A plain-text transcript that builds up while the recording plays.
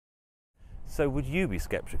So would you be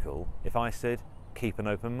skeptical if I said, keep an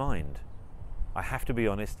open mind? I have to be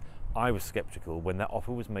honest, I was skeptical when that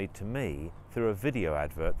offer was made to me through a video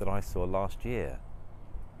advert that I saw last year.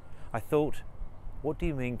 I thought, what do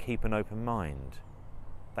you mean keep an open mind?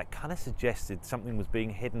 That kind of suggested something was being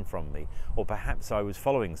hidden from me, or perhaps I was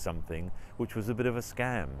following something which was a bit of a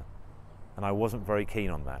scam, and I wasn't very keen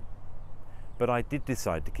on that. But I did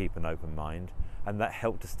decide to keep an open mind, and that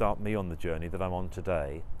helped to start me on the journey that I'm on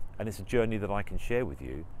today. And it's a journey that I can share with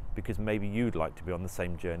you because maybe you'd like to be on the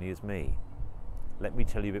same journey as me. Let me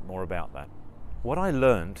tell you a bit more about that. What I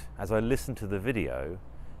learned as I listened to the video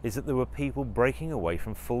is that there were people breaking away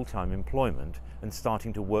from full-time employment and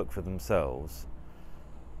starting to work for themselves.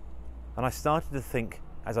 And I started to think,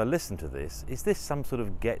 as I listened to this, is this some sort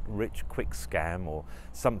of get-rich-quick scam or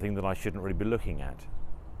something that I shouldn't really be looking at?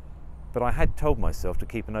 But I had told myself to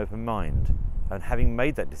keep an open mind, and having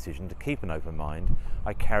made that decision to keep an open mind,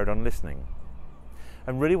 I carried on listening.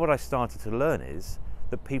 And really what I started to learn is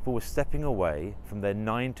that people were stepping away from their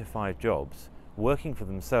 9-to-5 jobs, working for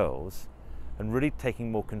themselves, and really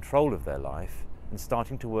taking more control of their life and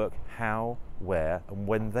starting to work how, where, and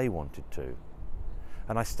when they wanted to.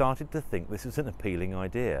 And I started to think this was an appealing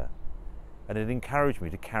idea. And it encouraged me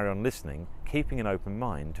to carry on listening, keeping an open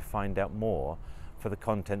mind to find out more for the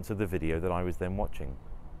contents of the video that I was then watching.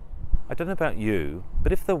 I don't know about you,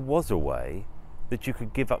 but if there was a way that you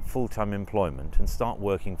could give up full-time employment and start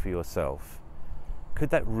working for yourself, could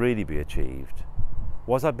that really be achieved?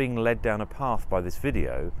 Was I being led down a path by this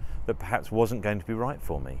video that perhaps wasn't going to be right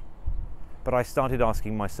for me? But I started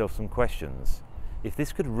asking myself some questions. If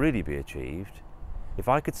this could really be achieved, if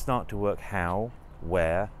I could start to work how,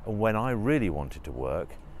 where, and when I really wanted to work,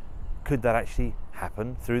 could that actually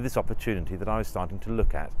happen through this opportunity that I was starting to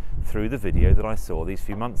look at through the video that I saw these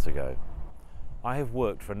few months ago? I have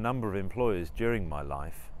worked for a number of employers during my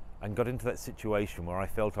life and got into that situation where I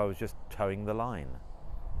felt I was just towing the line.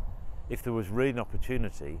 If there was really an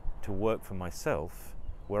opportunity to work for myself,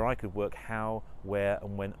 where I could work how, where,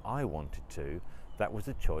 and when I wanted to, that was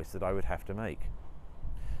a choice that I would have to make.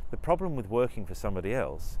 The problem with working for somebody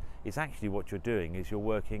else is actually what you're doing is you're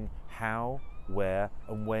working how, where,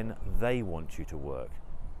 and when they want you to work,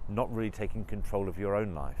 not really taking control of your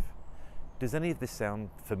own life. Does any of this sound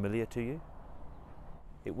familiar to you?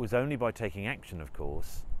 It was only by taking action, of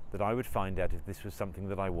course, that I would find out if this was something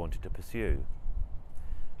that I wanted to pursue.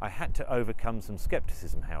 I had to overcome some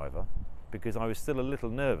skepticism, however, because I was still a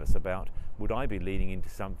little nervous about would I be leaning into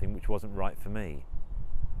something which wasn't right for me.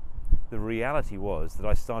 The reality was that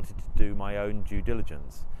I started to do my own due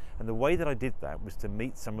diligence, and the way that I did that was to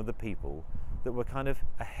meet some of the people that were kind of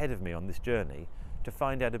ahead of me on this journey, to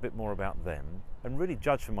find out a bit more about them and really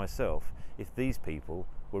judge for myself if these people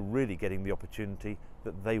were really getting the opportunity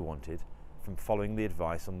that they wanted from following the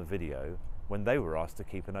advice on the video when they were asked to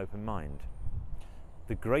keep an open mind.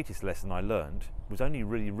 The greatest lesson I learned was only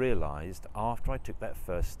really realised after I took that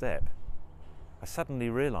first step. I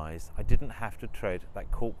suddenly realised I didn't have to tread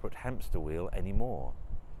that corporate hamster wheel anymore.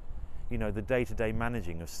 You know, the day-to-day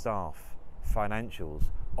managing of staff, financials,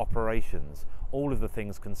 operations, all of the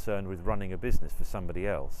things concerned with running a business for somebody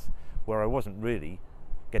else, where I wasn't really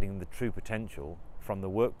getting the true potential from the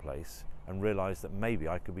workplace and realised that maybe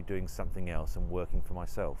I could be doing something else and working for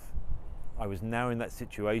myself. I was now in that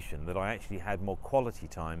situation that I actually had more quality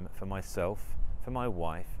time for myself, for my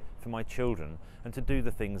wife, for my children, and to do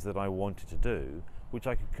the things that I wanted to do, which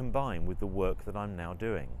I could combine with the work that I'm now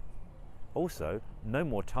doing. Also, no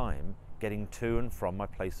more time getting to and from my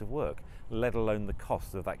place of work, let alone the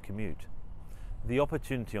cost of that commute. The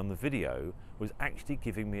opportunity on the video was actually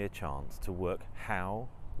giving me a chance to work how,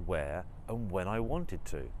 where, and when I wanted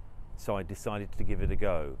to. So I decided to give it a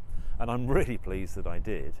go, and I'm really pleased that I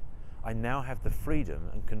did. I now have the freedom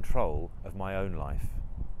and control of my own life.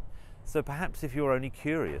 So perhaps if you're only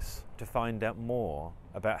curious to find out more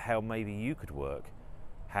about how maybe you could work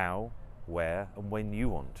how, where, and when you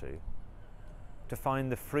want to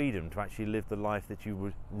find the freedom to actually live the life that you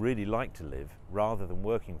would really like to live rather than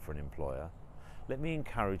working for an employer, let me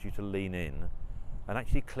encourage you to lean in and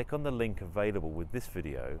actually click on the link available with this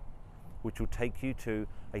video, which will take you to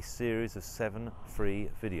a series of 7 free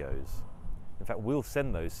videos. In fact, we'll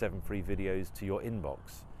send those 7 free videos to your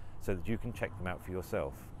inbox so that you can check them out for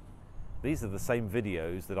yourself. These are the same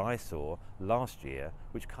videos that I saw last year,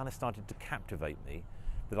 which kind of started to captivate me,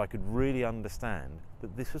 that I could really understand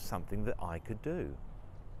that this was something that I could do.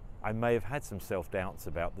 I may have had some self-doubts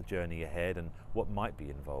about the journey ahead and what might be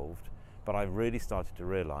involved, but I really started to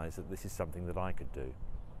realise that this is something that I could do.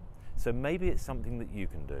 So maybe it's something that you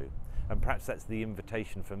can do, and perhaps that's the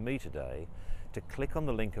invitation for me today, to click on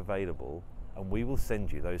the link available and we will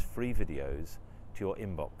send you those free videos to your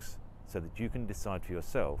inbox so that you can decide for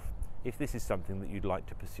yourself if this is something that you'd like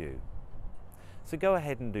to pursue. So go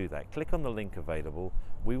ahead and do that. Click on the link available.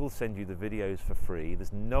 We will send you the videos for free.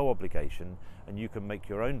 There's no obligation, and you can make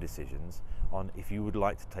your own decisions on if you would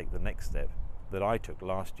like to take the next step that I took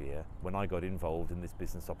last year when I got involved in this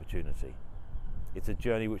business opportunity. It's a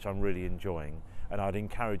journey which I'm really enjoying, and I'd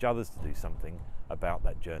encourage others to do something about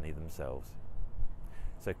that journey themselves.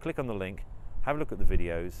 So click on the link, have a look at the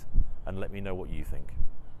videos, and let me know what you think.